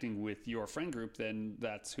interacting with your friend group, then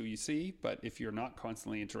that's who you see. But if you're not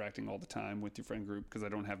constantly interacting all the time with your friend group, because I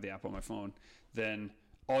don't have the app on my phone, then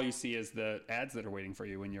all you see is the ads that are waiting for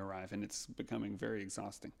you when you arrive, and it's becoming very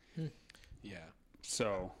exhausting. Yeah.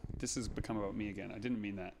 So this has become about me again. I didn't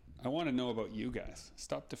mean that. I want to know about you guys.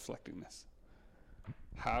 Stop deflecting this.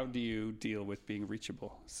 How do you deal with being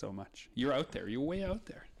reachable so much? You're out there. You're way out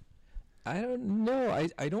there. I don't know.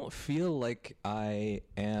 I don't feel like I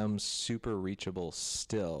am super reachable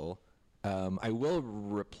still. I will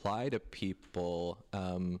reply to people,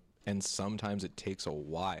 and sometimes it takes a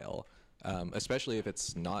while, especially if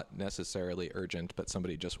it's not necessarily urgent, but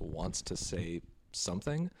somebody just wants to say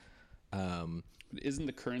something. Isn't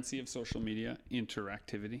the currency of social media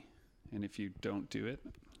interactivity? And if you don't do it,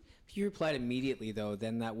 If you replied immediately, though,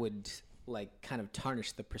 then that would, like, kind of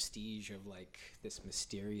tarnish the prestige of, like, this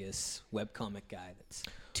mysterious webcomic guy that's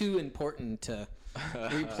too important to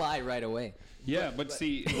reply right away. Yeah, but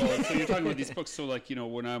see, well, so you're talking about these books. So, like, you know,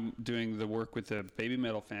 when I'm doing the work with the baby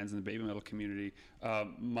metal fans and the baby metal community,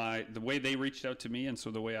 the way they reached out to me, and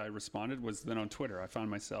so the way I responded was then on Twitter. I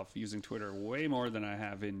found myself using Twitter way more than I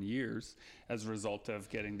have in years as a result of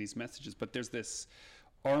getting these messages. But there's this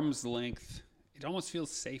arm's length. It almost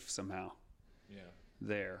feels safe somehow. Yeah.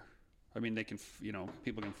 There. I mean, they can, you know,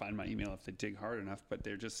 people can find my email if they dig hard enough, but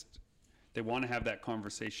they want to have that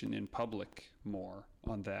conversation in public more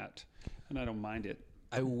on that. And I don't mind it.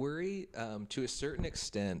 I worry, to a certain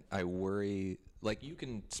extent, like, you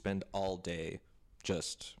can spend all day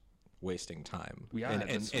just wasting time.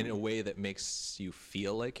 And in a way that makes you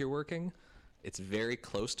feel like you're working. It's very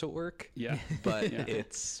close to work. Yeah. But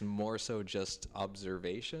it's more so just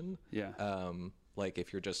observation. Yeah. Like,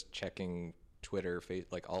 if you're just checking Twitter,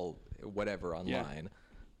 like whatever online.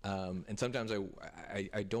 Yeah. And sometimes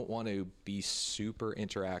I don't want to be super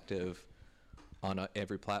interactive on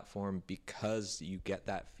every platform because you get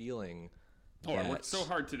that feeling. Oh, I worked so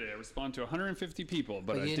hard today. I responded to 150 people,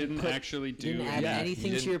 but I didn't actually do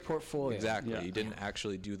anything to your portfolio. Exactly. Yeah. You didn't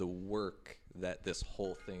actually do the work that this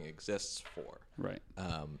whole thing exists for. Right.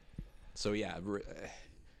 So yeah,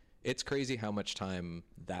 it's crazy how much time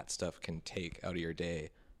that stuff can take out of your day.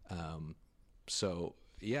 So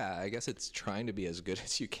yeah, I guess it's trying to be as good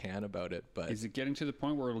as you can about it, but is it getting to the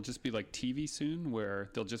point where it'll just be like TV soon, where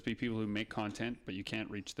there'll just be people who make content, but you can't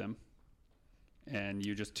reach them, and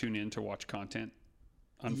you just tune in to watch content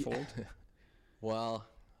unfold? Yeah. Well,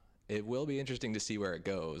 it will be interesting to see where it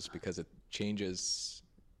goes because it changes.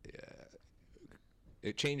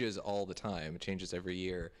 It changes all the time. It changes every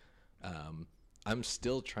year. I'm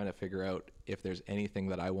still trying to figure out if there's anything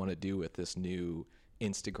that I want to do with this new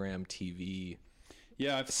Instagram TV.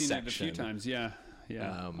 Yeah, I've seen it a few times. Yeah.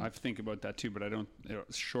 I think about that too, but I don't.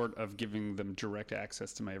 Short of giving them direct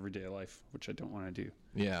access to my everyday life, which I don't want to do.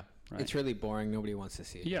 Yeah, right. It's really boring. Nobody wants to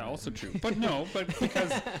see it. Yeah, also true. But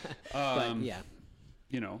because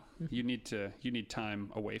you know, you need time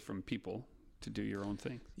away from people to do your own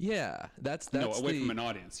thing. Yeah, that's away from an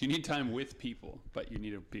audience. You need time with people, but you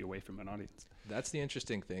need to be away from an audience. That's the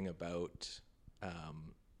interesting thing about,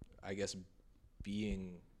 I guess,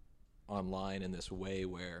 being online in this way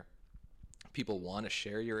where people want to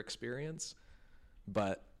share your experience,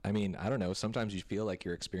 but I mean, I don't know, sometimes you feel like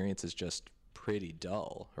your experience is just pretty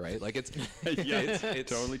dull, right? Like it's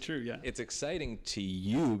it's totally true. Yeah, it's exciting to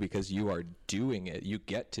you because you are doing it, you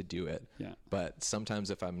get to do it. Yeah, but sometimes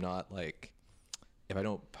if I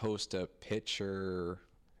don't post a picture,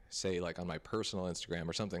 say like on my personal Instagram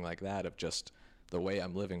or something like that, of just the way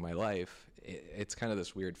I'm living my life, it's kind of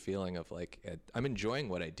this weird feeling of like, I'm enjoying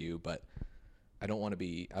what I do, but I don't want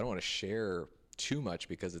to share too much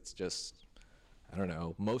because it's just, I don't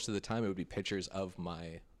know, most of the time it would be pictures of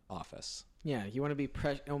my office. Yeah, you want to be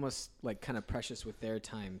almost like kind of precious with their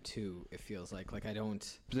time too, it feels like I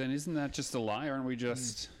don't. But then isn't that just a lie? Aren't we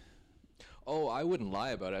just... Oh, I wouldn't lie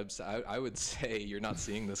about it. I would say you're not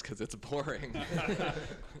seeing this because it's boring.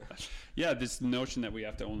 Yeah, this notion that we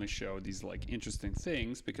have to only show these like interesting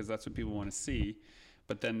things because that's what people want to see,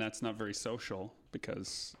 but then that's not very social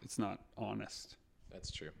because it's not honest.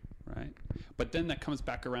 That's true. Right? But then that comes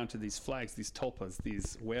back around to these flags, these tulpas,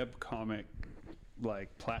 these web comic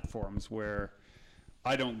like platforms where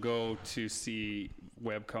I don't go to see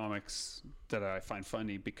web comics that I find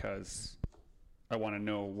funny because I want to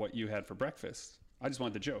know what you had for breakfast. I just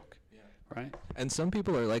want the joke. Yeah. Right? And some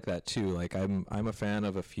people are like that too. Like I'm a fan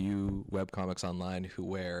of a few webcomics online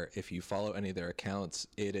where if you follow any of their accounts,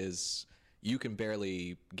 you can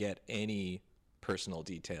barely get any personal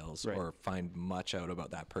details or find much out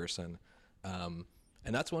about that person. And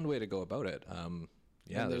that's one way to go about it.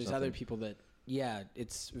 Yeah. And there's other people that,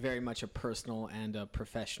 it's very much a personal and a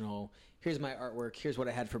professional. Here's my artwork. Here's what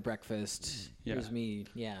I had for breakfast. Yeah. Here's me.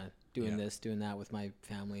 Yeah. Doing this, doing that with my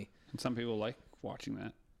family. And some people like watching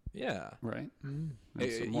that. Yeah. Right? Mm.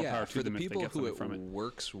 For the people who it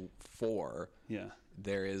works for,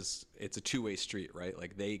 it's a two-way street, right?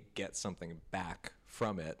 Like they get something back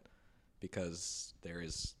from it because there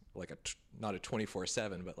is like not a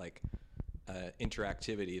 24/7, but like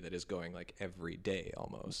interactivity that is going like every day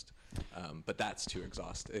almost. But that's too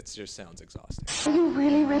exhausting. It just sounds exhausting. Are you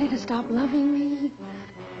really ready to stop loving me?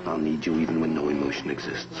 I'll need you even when no emotion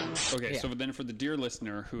exists. Okay, so then for the dear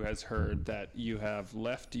listener who has heard that you have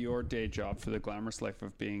left your day job for the glamorous life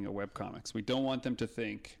of being a webcomics, we don't want them to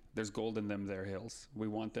think there's gold in them there hills. We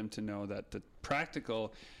want them to know that the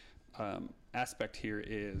practical aspect here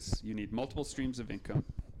is you need multiple streams of income.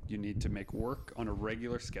 You need to make work on a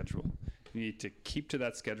regular schedule. You need to keep to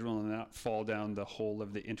that schedule and not fall down the hole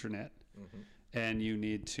of the internet. Mm-hmm. And you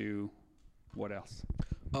need to What else?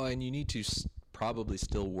 Oh, and you need to probably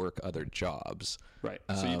still work other jobs. Right.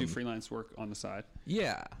 So you do freelance work on the side.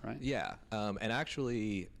 Yeah. Right. Yeah. And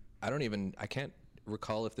actually, I can't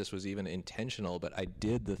recall if this was even intentional, but I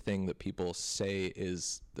did the thing that people say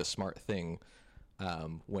is the smart thing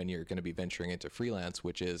when you're going to be venturing into freelance,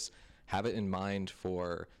 which is have it in mind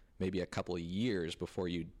for maybe a couple of years before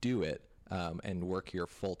you do it, and work your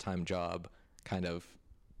full-time job kind of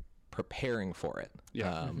preparing for it.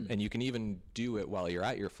 Yeah. And you can even do it while you're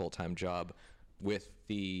at your full-time job with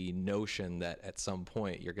the notion that at some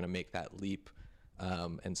point you're going to make that leap.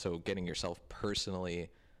 And so getting yourself personally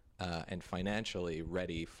and financially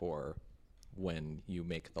ready for when you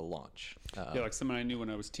make the launch. Like someone I knew when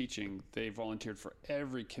I was teaching, they volunteered for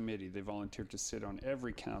every committee. They volunteered to sit on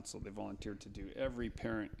every council. They volunteered to do every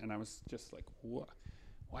parent. And I was just like, what?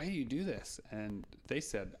 Why do you do this? And they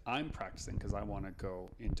said, I'm practicing because I want to go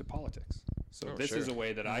into politics. So this is a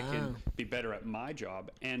way that I can be better at my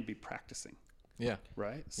job and be practicing. Yeah.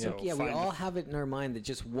 Right? So we all have it in our mind that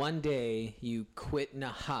just one day you quit in a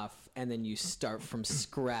huff and then you start from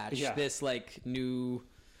scratch this like new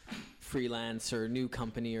freelance or new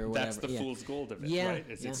company or whatever. That's the fool's gold of it, right?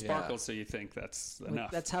 It sparkles, so you think that's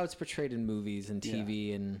enough. That's how it's portrayed in movies and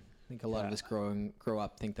TV, and I think a lot of us grow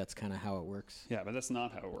up think that's kind of how it works. Yeah, but that's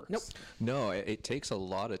not how it works. Nope. No, it takes a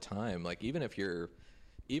lot of time. Like even if you're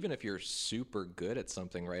super good at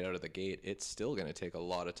something right out of the gate, it's still going to take a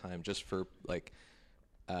lot of time just for like,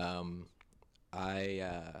 it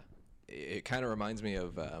kind of reminds me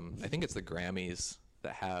of, I think it's the Grammys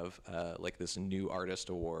that have like this new artist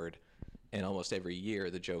award. And almost every year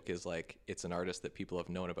the joke is like, it's an artist that people have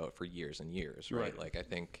known about for years and years, right? Like I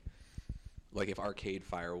think like if Arcade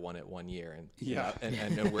Fire won it one year and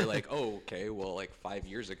we're like, oh, okay, well like 5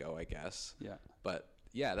 years ago, I guess. Yeah. But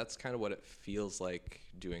yeah, that's kind of what it feels like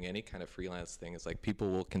doing any kind of freelance thing. It's like people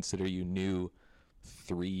will consider you new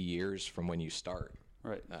 3 years from when you start.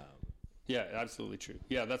 Right. Yeah, absolutely true.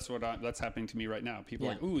 Yeah, that's happening to me right now. People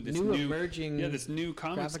are like, ooh, this new emerging this new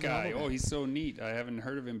comics guy. Oh, he's so neat. I haven't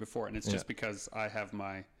heard of him before, and it's just because I have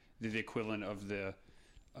the equivalent of the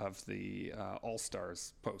All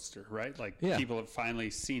Stars poster, right? Like people have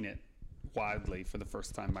finally seen it widely for the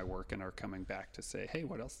first time, my work, and are coming back to say, hey,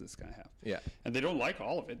 what else does this guy have? Yeah. And they don't like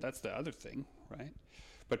all of it. That's the other thing, right?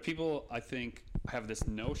 But people, I think, have this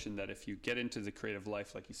notion that if you get into the creative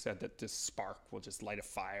life, like you said, that this spark will just light a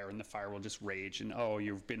fire and the fire will just rage and, oh,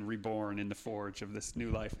 you've been reborn in the forge of this new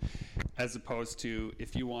life. As opposed to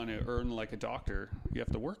if you want to earn like a doctor, you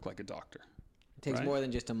have to work like a doctor. It takes more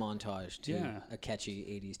than just a montage to a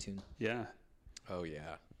catchy 80s tune. Yeah. Oh,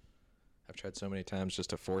 yeah. I've tried so many times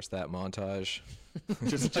just to force that montage.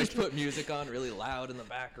 just put music on really loud in the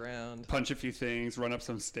background. Punch a few things, run up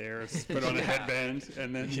some stairs, put on a headband,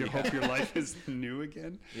 and then you hope your life is new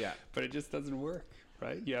again. Yeah. But it just doesn't work,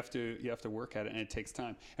 right? You have to work at it, and it takes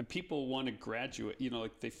time. And people want to graduate.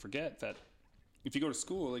 Like they forget that if you go to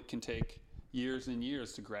school, it can take years and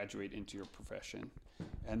years to graduate into your profession.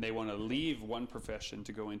 And they want to leave one profession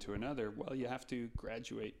to go into another. Well, you have to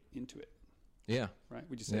graduate into it. Yeah. Right?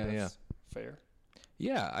 Would you say that's fair?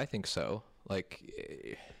 Yeah, I think so.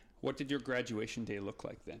 Like, what did your graduation day look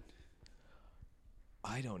like then?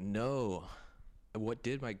 I don't know. What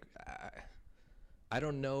did I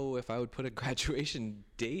don't know if I would put a graduation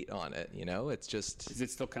date on it, It's just... Is it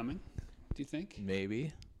still coming, do you think?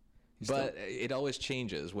 Maybe. But it always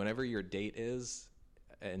changes. Whenever your date is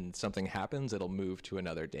and something happens, it'll move to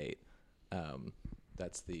another date.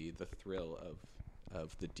 That's the thrill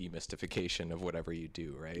of the demystification of whatever you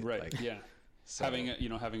do, right? Right. Like, yeah. So,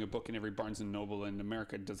 having a book in every Barnes and Noble in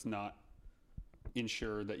America does not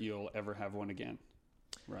ensure that you'll ever have one again,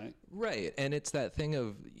 right? Right. And it's that thing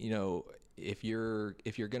of if you're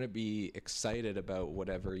going to be excited about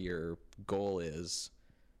whatever your goal is.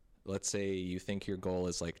 Let's say you think your goal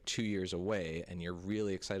is like 2 years away, and you're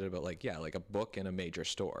really excited about like a book in a major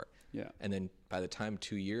store. Yeah. And then by the time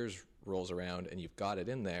 2 years rolls around and you've got it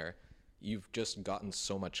in there, you've just gotten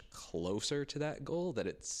so much closer to that goal that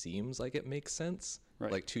it seems like it makes sense.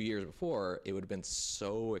 Right. Like 2 years before, it would have been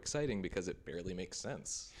so exciting because it barely makes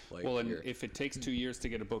sense. Like, well, and if it takes 2 years to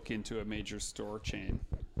get a book into a major store chain,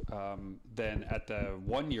 then at the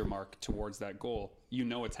 1 year mark towards that goal,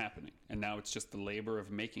 it's happening. And now it's just the labor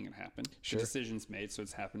of making it happen. Sure. The decision's made, so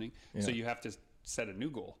it's happening. Yeah. So you have to set a new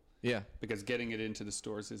goal. Yeah. Because getting it into the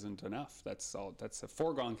stores isn't enough. That's a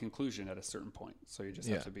foregone conclusion at a certain point. So you just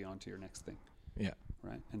have to be on to your next thing. Yeah.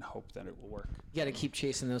 right? And hope that it will work. You got to keep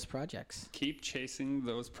chasing those projects. Keep chasing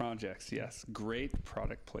those projects. Yes, great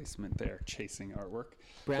product placement there. Chasing artwork,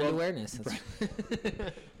 brand awareness.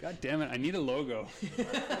 God damn it! I need a logo.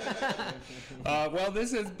 Well,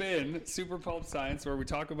 this has been Super Pulp Science, where we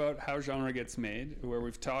talk about how genre gets made, where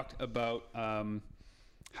we've talked about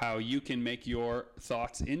how you can make your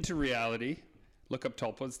thoughts into reality. Look up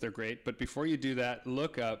tulpas; they're great. But before you do that,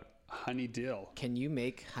 look up honey dill. Can you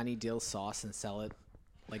make honey dill sauce and sell it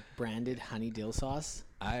like branded honey dill sauce?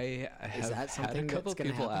 I have had a couple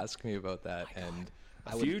people ask me about that, and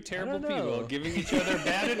a few terrible people giving each other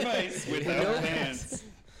bad advice without hands.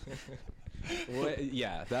 Well,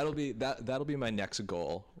 yeah, that'll be my next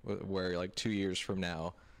goal. Where like 2 years from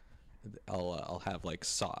now, I'll have like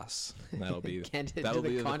sauce. And that'll be the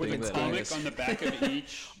thing comic on the back of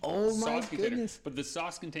each oh my sauce goodness container. But the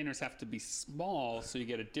sauce containers have to be small, so you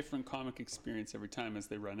get a different comic experience every time as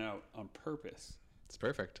they run out on purpose. It's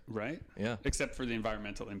perfect, right? Yeah. Except for the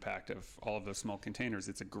environmental impact of all of those small containers,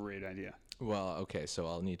 it's a great idea. Well, okay, so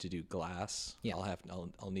I'll need to do glass. Yeah.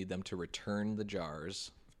 I'll need them to return the jars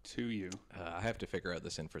to you. I have to figure out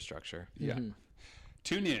this infrastructure. Yeah.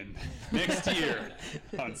 Tune in next year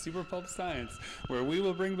on Super Pulp Science, where we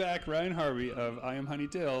will bring back Ryan Harvey of I Am Honey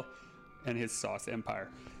Dill and his sauce empire.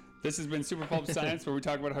 This has been Super Pulp Science, where we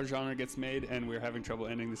talk about how genre gets made, and we're having trouble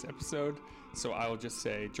ending this episode. So I will just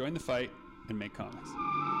say, join the fight and make comics.